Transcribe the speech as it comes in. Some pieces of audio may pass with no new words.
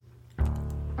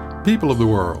People of the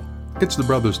world, it's the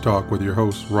Brothers Talk with your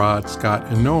hosts Rod, Scott,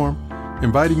 and Norm,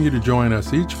 inviting you to join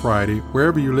us each Friday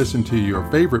wherever you listen to your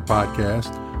favorite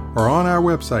podcast or on our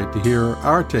website to hear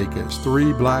our take as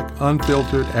three black,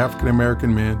 unfiltered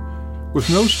African-American men with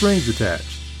no strings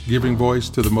attached, giving voice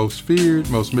to the most feared,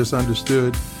 most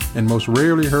misunderstood, and most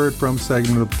rarely heard from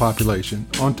segment of the population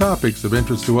on topics of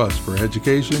interest to us for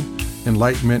education,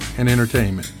 enlightenment, and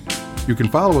entertainment. You can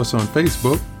follow us on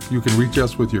Facebook. You can reach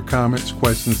us with your comments,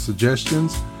 questions,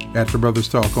 suggestions at The Brothers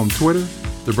Talk on Twitter,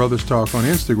 The Brothers Talk on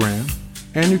Instagram,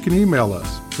 and you can email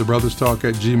us,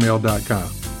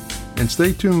 thebrotherstalk@gmail.com. And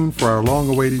stay tuned for our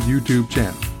long-awaited YouTube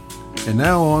channel. And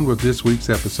now on with this week's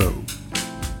episode.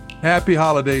 Happy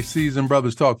holiday season,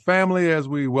 Brothers Talk family, as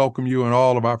we welcome you and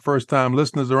all of our first-time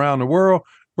listeners around the world,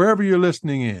 wherever you're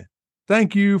listening in.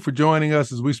 Thank you for joining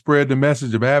us as we spread the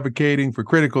message of advocating for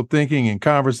critical thinking and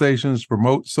conversations,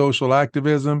 promote social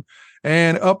activism,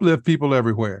 and uplift people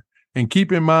everywhere. And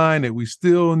keep in mind that we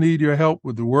still need your help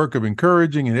with the work of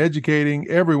encouraging and educating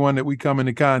everyone that we come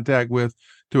into contact with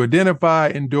to identify,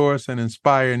 endorse, and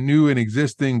inspire new and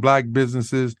existing Black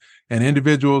businesses and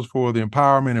individuals for the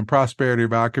empowerment and prosperity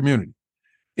of our community.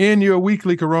 In your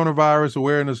weekly coronavirus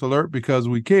awareness alert, because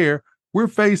we care, we're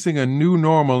facing a new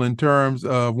normal in terms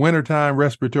of wintertime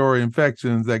respiratory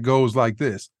infections that goes like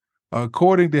this.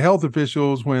 According to health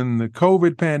officials, when the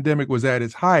COVID pandemic was at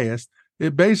its highest,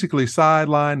 it basically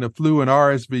sidelined the flu and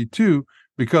RSV too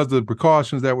because of the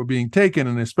precautions that were being taken,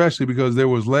 and especially because there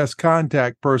was less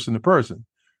contact person to person.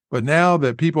 But now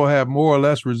that people have more or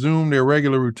less resumed their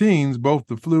regular routines, both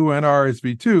the flu and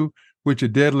RSV2, which are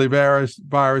deadly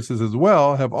viruses as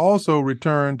well, have also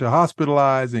returned to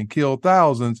hospitalize and kill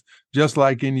thousands, just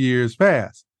like in years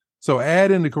past. So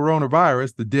add in the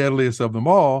coronavirus, the deadliest of them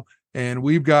all, and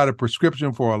we've got a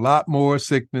prescription for a lot more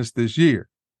sickness this year.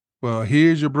 Well,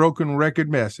 here's your broken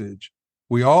record message.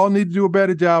 We all need to do a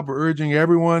better job of urging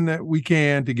everyone that we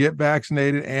can to get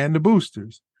vaccinated and the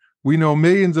boosters. We know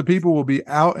millions of people will be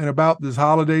out and about this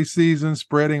holiday season,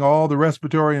 spreading all the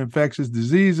respiratory infectious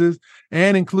diseases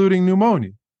and including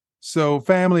pneumonia. So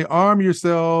family, arm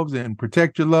yourselves and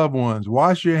protect your loved ones.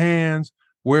 Wash your hands,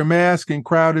 wear masks in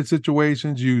crowded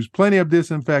situations, use plenty of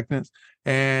disinfectants.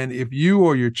 And if you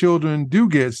or your children do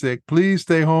get sick, please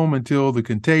stay home until the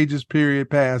contagious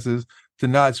period passes to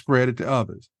not spread it to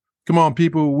others. Come on,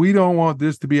 people, we don't want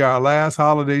this to be our last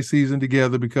holiday season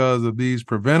together because of these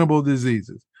preventable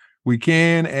diseases. We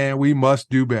can and we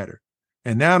must do better.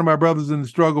 And now to my brothers in the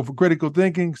struggle for critical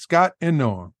thinking, Scott and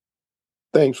Norm.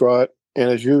 Thanks, Rod.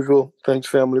 And as usual, thanks,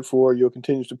 family, for your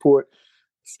continued support.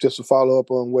 Just to follow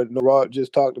up on what Rod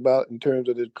just talked about in terms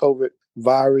of the COVID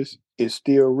virus, it's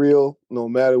still real, no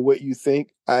matter what you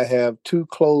think. I have two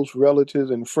close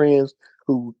relatives and friends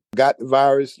who got the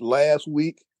virus last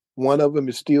week. One of them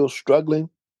is still struggling.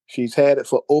 She's had it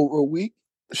for over a week.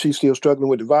 She's still struggling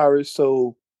with the virus.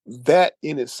 So that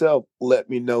in itself let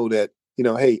me know that,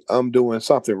 hey, I'm doing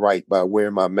something right by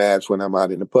wearing my mask when I'm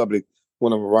out in the public,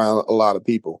 when I'm around a lot of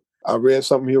people. I read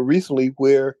something here recently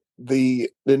where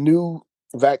the new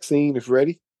vaccine is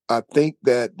ready. I think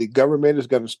that the government is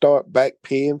going to start back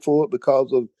paying for it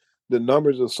because of the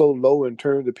numbers are so low in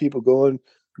terms of people going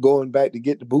back to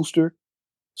get the booster.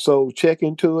 So check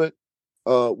into it.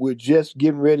 We're just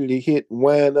getting ready to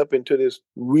wind up into this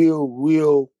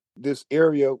this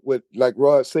area with, like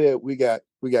Rod said, we got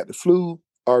the flu,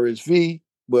 RSV,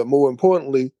 but more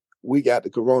importantly, we got the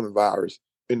coronavirus,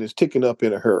 and it's ticking up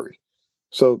in a hurry.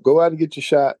 So go out and get your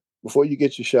shot. Before you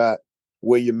get your shot,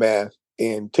 wear your mask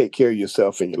and take care of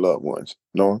yourself and your loved ones.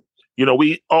 Norm?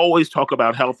 We always talk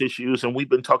about health issues, and we've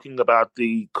been talking about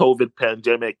the COVID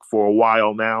pandemic for a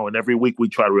while now. And every week we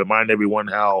try to remind everyone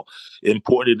how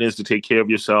important it is to take care of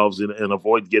yourselves and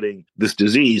avoid getting this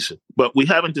disease. But we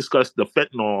haven't discussed the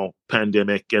fentanyl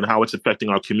pandemic and how it's affecting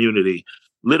our community.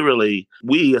 Literally,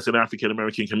 we as an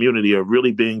African-American community are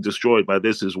really being destroyed by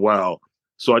this as well.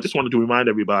 So I just wanted to remind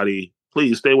everybody,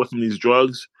 please stay away from these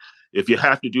drugs. If you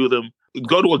have to do them,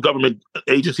 go to a government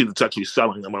agency that's actually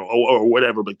selling them or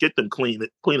whatever, but get them clean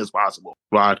as possible.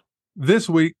 Rod? This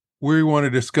week, we want to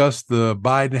discuss the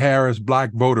Biden-Harris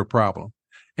Black voter problem.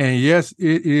 And yes,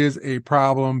 it is a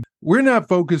problem. We're not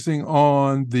focusing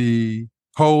on the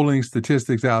polling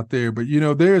statistics out there, but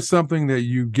there's something that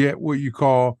you get what you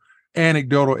call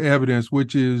anecdotal evidence,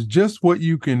 which is just what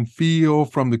you can feel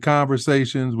from the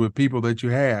conversations with people that you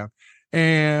have.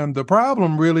 And the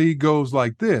problem really goes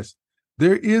like this.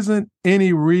 There isn't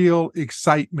any real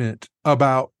excitement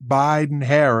about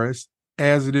Biden-Harris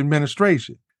as an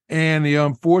administration. And the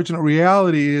unfortunate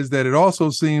reality is that it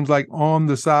also seems like on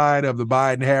the side of the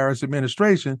Biden-Harris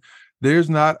administration,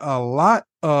 there's not a lot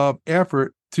of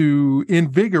effort to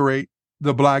invigorate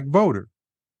the Black voter.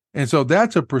 And so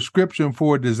that's a prescription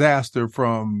for disaster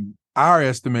from our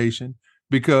estimation,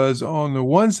 because on the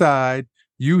one side,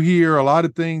 you hear a lot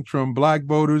of things from Black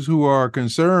voters who are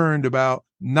concerned about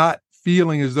not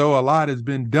feeling as though a lot has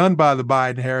been done by the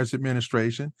Biden-Harris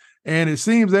administration. And it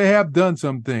seems they have done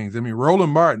some things. I mean,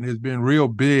 Roland Martin has been real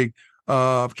big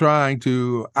of trying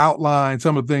to outline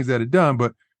some of the things that are done.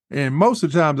 And most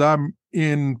of the times I'm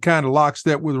in kind of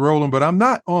lockstep with Roland, but I'm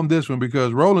not on this one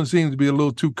because Roland seems to be a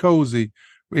little too cozy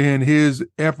in his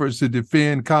efforts to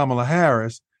defend Kamala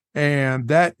Harris. And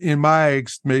that, in my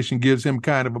estimation, gives him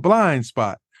kind of a blind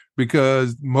spot,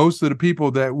 because most of the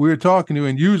people that we're talking to,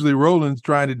 and usually Roland's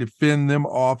trying to defend them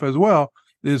off as well,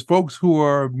 is folks who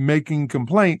are making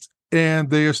complaints, and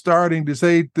they are starting to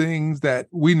say things that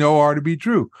we know are to be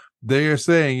true. They are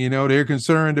saying, they're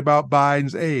concerned about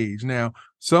Biden's age. Now,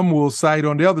 some will cite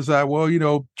on the other side,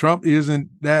 well, Trump isn't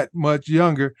that much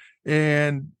younger,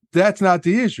 and that's not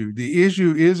the issue. The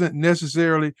issue isn't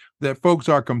necessarily that folks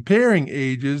are comparing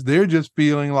ages. They're just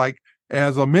feeling like,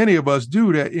 as many of us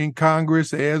do, that in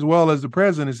Congress as well as the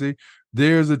presidency,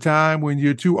 there's a time when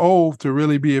you're too old to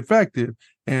really be effective.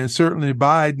 And certainly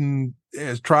Biden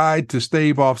has tried to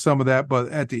stave off some of that, but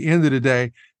at the end of the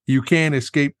day, you can't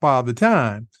escape Father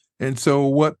Time. And so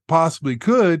what possibly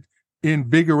could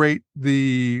invigorate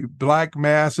the Black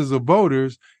masses of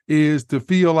voters is to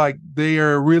feel like they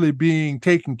are really being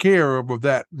taken care of, or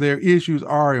that their issues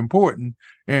are important.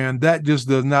 And that just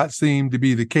does not seem to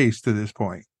be the case to this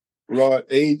point. Rod,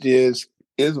 age is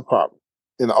a problem.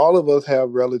 And all of us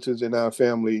have relatives in our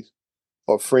families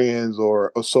or friends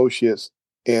or associates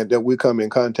and that we come in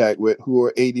contact with who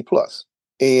are 80 plus.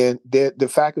 And the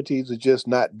faculties are just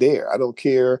not there. I don't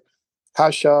care how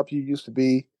sharp you used to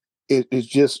be.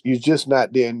 You're just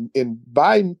not there. And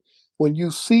Biden, when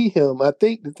you see him, I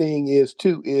think the thing is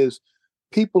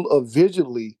people are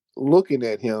visually looking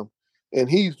at him, and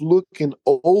he's looking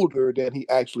older than he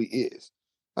actually is.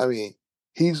 I mean,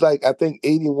 he's like, I think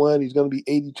 81, he's going to be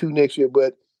 82 next year,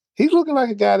 but he's looking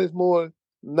like a guy that's more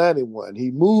 91.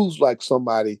 He moves like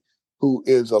somebody who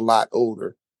is a lot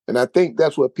older. And I think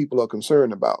that's what people are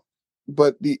concerned about.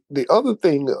 But the other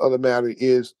thing of the matter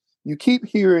is, you keep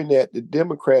hearing that the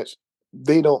Democrats,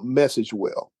 they don't message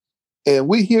well. And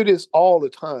we hear this all the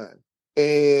time.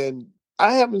 And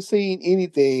I haven't seen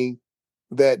anything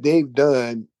that they've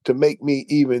done to make me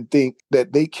even think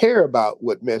that they care about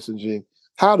what messaging,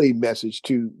 how they message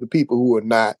to the people who are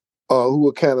not, who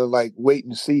are kind of like wait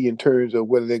and see in terms of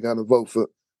whether they're going to vote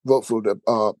for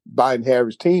the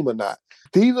Biden-Harris team or not.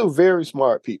 These are very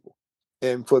smart people.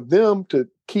 And for them to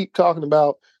keep talking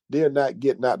about they're not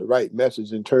getting out the right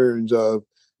message in terms of,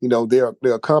 their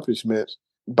accomplishments.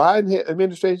 The Biden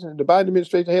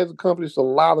administration has accomplished a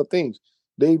lot of things.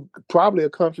 They've probably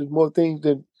accomplished more things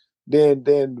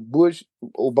than Bush,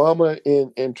 Obama,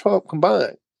 and Trump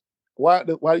combined. Why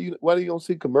do you don't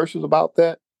see commercials about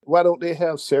that? Why don't they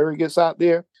have surrogates out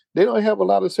there? They don't have a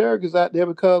lot of surrogates out there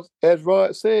because, as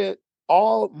Rod said,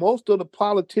 most of the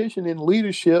politician and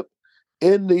leadership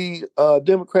in the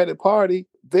Democratic Party,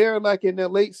 they're like in their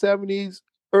late 70s,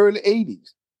 early 80s.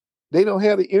 They don't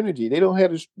have the energy. They don't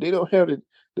have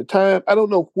the time. I don't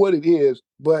know what it is,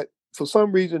 but for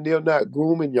some reason they're not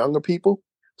grooming younger people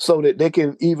so that they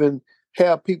can even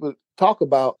have people talk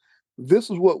about, this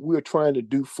is what we're trying to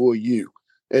do for you.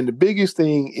 And the biggest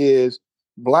thing is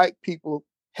Black people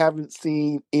haven't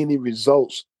seen any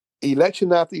results.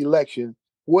 Election after election,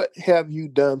 what have you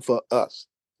done for us?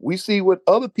 We see what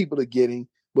other people are getting,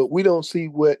 but we don't see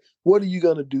what are you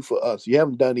going to do for us? You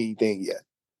haven't done anything yet.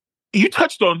 You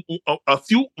touched on a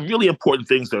few really important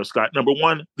things there, Scott. Number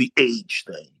one, the age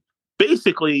thing.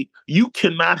 Basically, you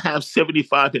cannot have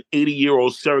 75 and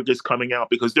 80-year-old surrogates coming out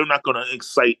because they're not going to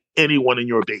excite anyone in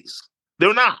your base.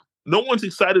 They're not. No one's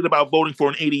excited about voting for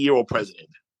an 80-year-old president.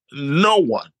 No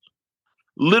one.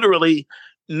 Literally,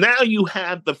 now you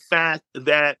have the fact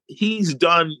that he's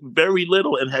done very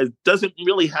little and doesn't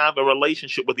really have a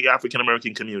relationship with the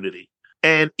African-American community.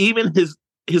 And even his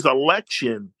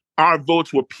election, our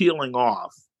votes were peeling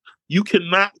off. You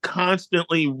cannot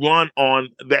constantly run on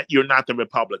that you're not the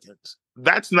Republicans.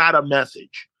 That's not a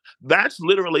message. That's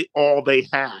literally all they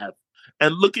have.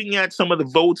 And looking at some of the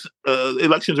votes,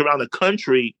 elections around the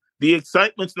country, the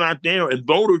excitement's not there, and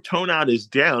voter turnout is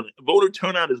down. Voter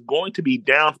turnout is going to be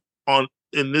down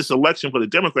in this election for the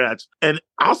Democrats. And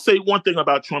I'll say one thing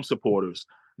about Trump supporters.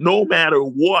 No matter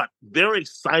what, they're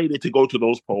excited to go to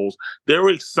those polls. They're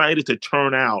excited to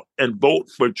turn out and vote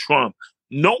for Trump.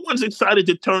 No one's excited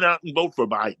to turn out and vote for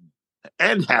Biden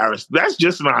and Harris. That's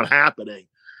just not happening.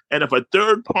 And if a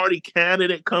third party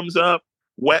candidate comes up,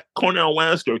 Cornel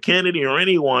West or Kennedy or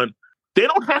anyone, they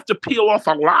don't have to peel off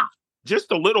a lot,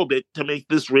 just a little bit to make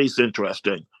this race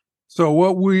interesting. So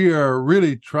what we are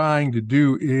really trying to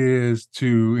do is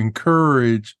to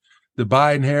encourage the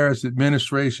Biden-Harris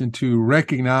administration to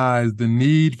recognize the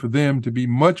need for them to be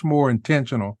much more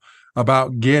intentional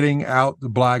about getting out the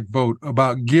Black vote,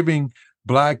 about giving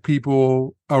Black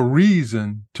people a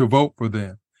reason to vote for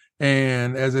them.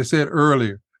 And as I said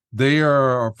earlier, there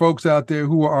are folks out there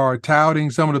who are touting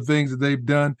some of the things that they've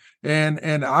done.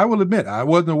 And I will admit, I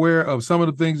wasn't aware of some of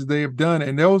the things that they have done.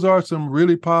 And those are some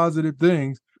really positive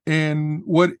things. And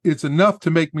it's enough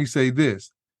to make me say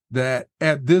this, that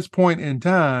at this point in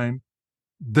time,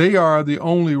 they are the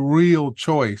only real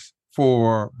choice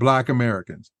for Black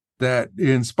Americans. That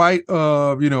in spite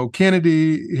of,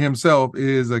 Kennedy himself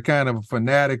is a kind of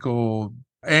fanatical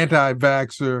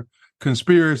anti-vaxxer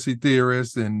conspiracy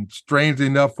theorist, and strangely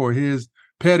enough for his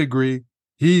pedigree,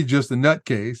 he's just a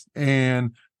nutcase.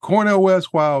 And Cornel West,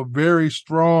 while very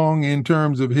strong in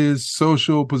terms of his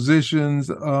social positions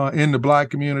in the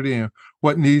Black community and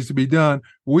what needs to be done,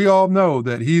 we all know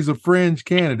that he's a fringe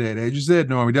candidate. As you said,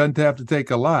 Norm, he doesn't have to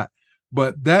take a lot.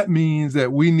 But that means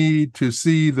that we need to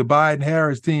see the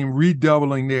Biden-Harris team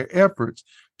redoubling their efforts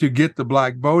to get the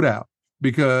Black vote out,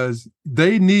 because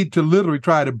they need to literally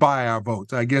try to buy our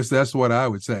votes. I guess that's what I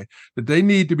would say, that they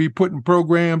need to be putting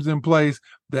programs in place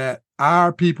that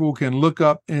our people can look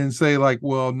up and say, like,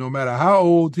 well, no matter how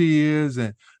old he is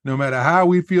and no matter how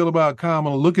we feel about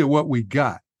Kamala, look at what we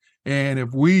got. And if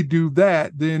we do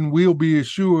that, then we'll be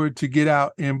assured to get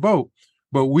out and vote.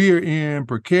 But we are in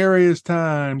precarious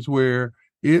times where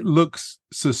it looks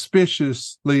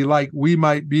suspiciously like we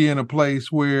might be in a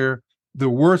place where the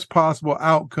worst possible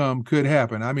outcome could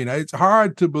happen. I mean, it's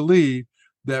hard to believe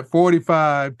that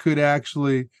 45 could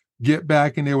actually get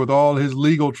back in there with all his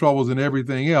legal troubles and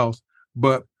everything else.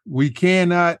 But we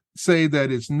cannot say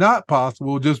that it's not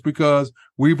possible just because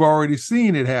we've already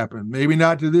seen it happen. Maybe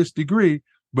not to this degree,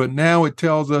 but now it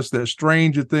tells us that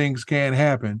stranger things can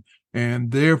happen.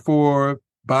 And therefore,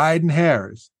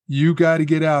 Biden-Harris, you got to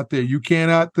get out there. You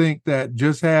cannot think that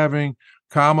just having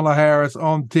Kamala Harris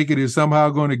on the ticket is somehow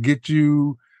going to get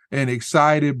you an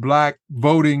excited Black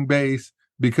voting base,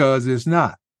 because it's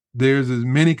not. There's as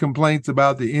many complaints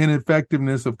about the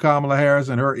ineffectiveness of Kamala Harris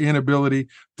and her inability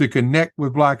to connect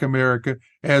with Black America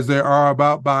as there are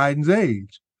about Biden's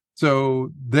age.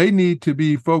 So they need to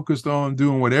be focused on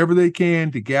doing whatever they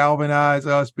can to galvanize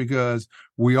us, because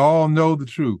we all know the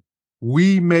truth.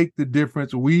 We make the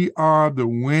difference. We are the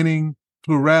winning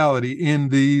plurality in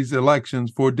these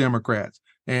elections for Democrats.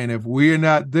 And if we're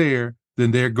not there,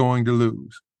 then they're going to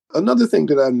lose. Another thing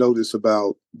that I noticed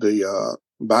about the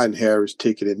Biden-Harris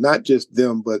ticket, and not just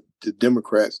them, but the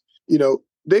Democrats,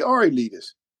 they are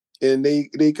elitists, and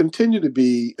they continue to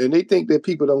be, and they think that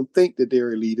people don't think that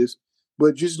they're elitists,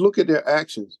 but just look at their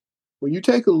actions. When you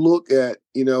take a look at,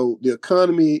 the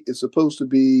economy is supposed to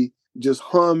be just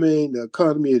humming, the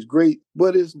economy is great,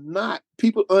 but it's not.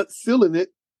 People aren't feeling it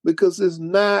because it's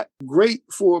not great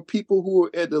for people who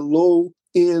are at the low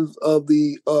ends of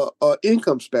the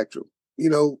income spectrum.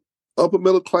 Upper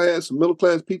middle class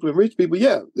people and rich people,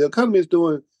 yeah, the economy is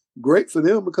doing great for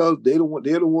them because they're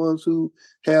the ones who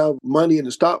have money in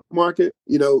the stock market.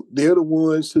 They're the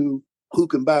ones who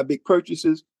can buy big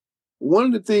purchases. One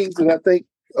of the things that I think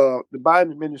the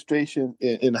Biden administration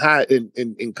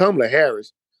and Kamala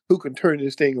Harris, who can turn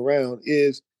this thing around,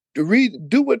 is to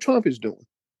do what Trump is doing.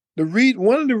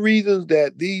 One of the reasons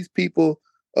that these people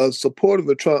are supportive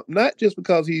of Trump, not just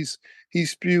because he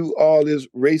spewed all this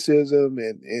racism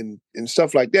and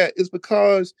stuff like that, is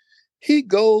because he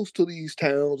goes to these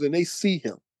towns and they see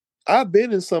him. I've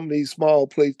been in some of these small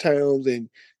place towns in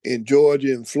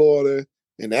Georgia and Florida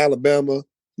and Alabama,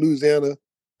 Louisiana,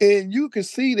 and you can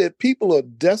see that people are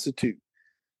destitute.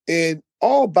 And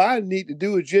all Biden need to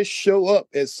do is just show up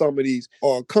at some of these,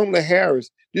 or Kamala Harris,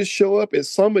 just show up at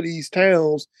some of these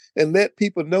towns and let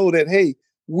people know that, hey,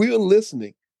 we're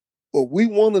listening, or we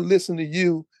want to listen to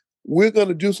you. We're going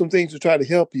to do some things to try to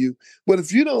help you. But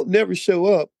if you don't never show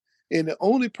up, and the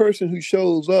only person who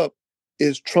shows up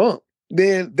is Trump,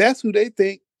 then that's who they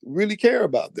think really care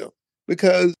about them.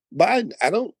 Because Biden,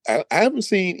 I haven't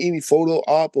seen any photo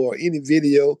op or any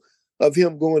video of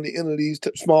him going to any of these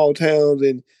small towns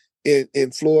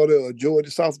in Florida or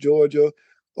Georgia, South Georgia,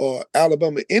 or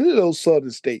Alabama, any of those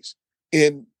southern states.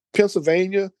 In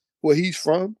Pennsylvania, where he's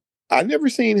from, I never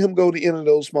seen him go to any of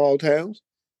those small towns.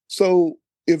 So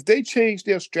if they change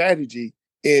their strategy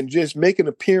and just make an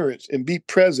appearance and be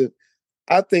present,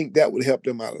 I think that would help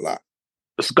them out a lot.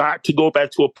 Scott, to go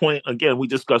back to a point, again, we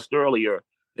discussed earlier,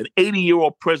 an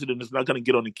 80-year-old president is not going to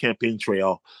get on the campaign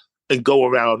trail. and go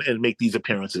around and make these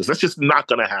appearances. That's just not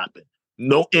going to happen.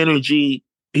 No energy.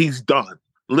 He's done,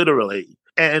 literally.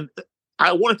 And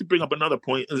I wanted to bring up another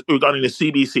point regarding the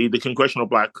CBC, the Congressional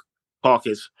Black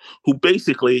Caucus, who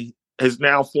basically has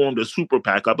now formed a super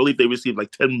PAC. I believe they received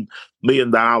like $10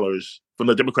 million from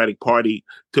the Democratic Party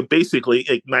to basically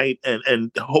ignite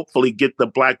and hopefully get the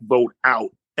Black vote out.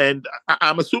 And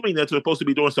I'm assuming that they're supposed to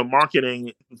be doing some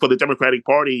marketing for the Democratic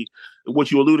Party,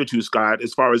 which you alluded to, Scott,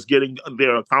 as far as getting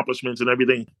their accomplishments and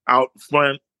everything out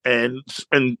front and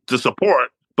to support.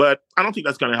 But I don't think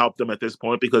that's going to help them at this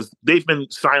point because they've been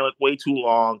silent way too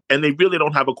long and they really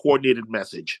don't have a coordinated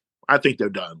message. I think they're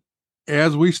done.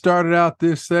 As we started out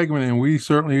this segment, and we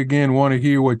certainly, again, want to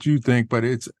hear what you think, but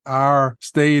it's our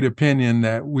stated opinion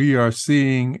that we are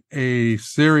seeing a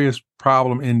serious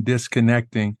problem in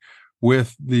disconnecting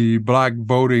with the Black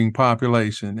voting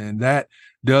population. And that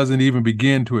doesn't even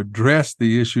begin to address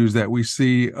the issues that we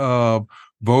see of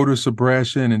voter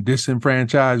suppression and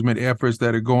disenfranchisement efforts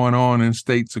that are going on in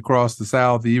states across the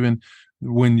South. Even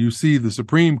when you see the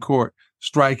Supreme Court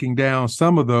striking down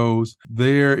some of those,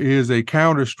 there is a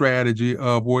counter strategy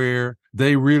of where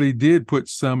they really did put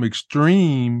some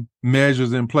extreme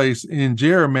measures in place in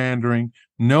gerrymandering,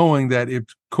 knowing that if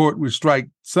court would strike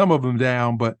some of them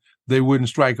down, but they wouldn't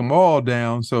strike them all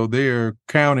down. So they're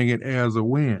counting it as a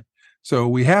win. So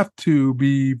we have to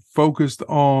be focused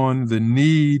on the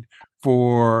need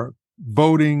for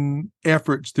voting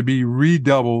efforts to be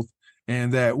redoubled,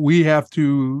 and that we have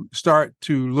to start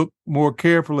to look more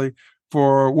carefully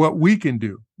for what we can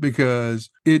do, because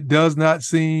it does not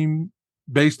seem,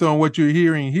 based on what you're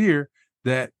hearing here,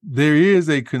 that there is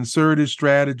a concerted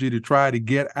strategy to try to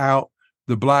get out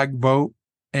the Black vote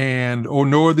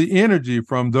nor the energy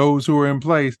from those who are in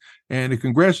place. And the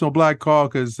Congressional Black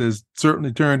Caucus has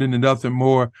certainly turned into nothing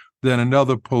more than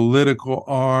another political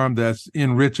arm that's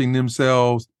enriching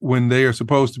themselves when they are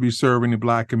supposed to be serving the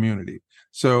Black community.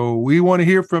 So we want to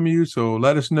hear from you. So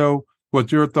let us know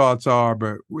what your thoughts are,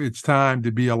 but it's time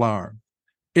to be alarmed.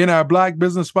 In our Black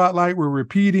Business Spotlight, we're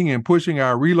repeating and pushing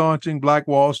our relaunching Black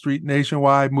Wall Street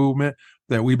nationwide movement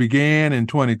that we began in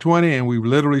 2020, and we've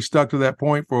literally stuck to that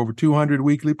point for over 200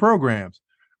 weekly programs.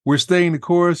 We're staying the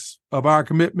course of our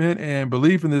commitment and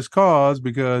belief in this cause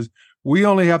because we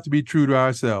only have to be true to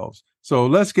ourselves. So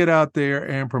let's get out there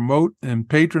and promote and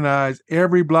patronize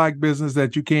every Black business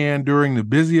that you can during the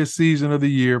busiest season of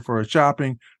the year for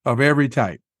shopping of every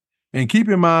type. And keep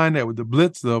in mind that with the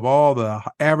blitz of all the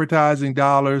advertising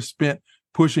dollars spent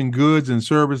pushing goods and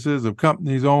services of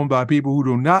companies owned by people who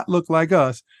do not look like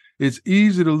us, it's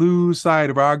easy to lose sight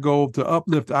of our goal to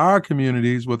uplift our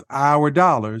communities with our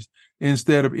dollars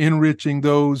instead of enriching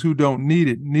those who don't need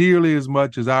it nearly as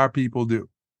much as our people do.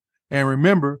 And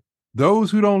remember,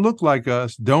 those who don't look like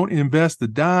us don't invest a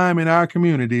dime in our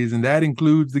communities, and that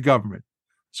includes the government.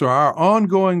 So our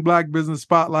ongoing Black Business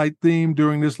Spotlight theme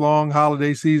during this long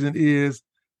holiday season is,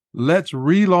 let's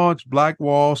relaunch Black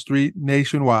Wall Street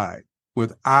nationwide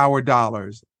with our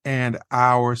dollars and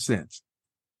our cents.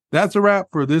 That's a wrap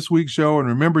for this week's show. And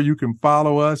remember, you can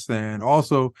follow us and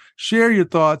also share your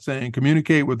thoughts and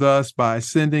communicate with us by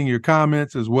sending your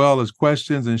comments as well as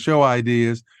questions and show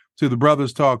ideas to The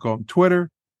Brothers Talk on Twitter,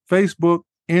 Facebook,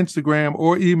 Instagram,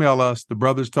 or email us,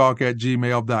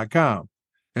 thebrotherstalk@gmail.com.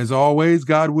 As always,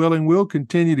 God willing, we'll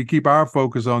continue to keep our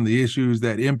focus on the issues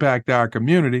that impact our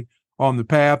community on the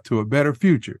path to a better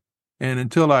future. And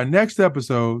until our next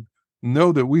episode,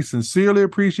 know that we sincerely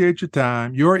appreciate your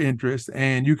time, your interest,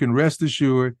 and you can rest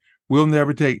assured we'll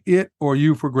never take it or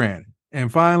you for granted.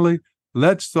 And finally,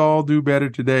 let's all do better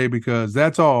today because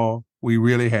that's all we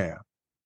really have.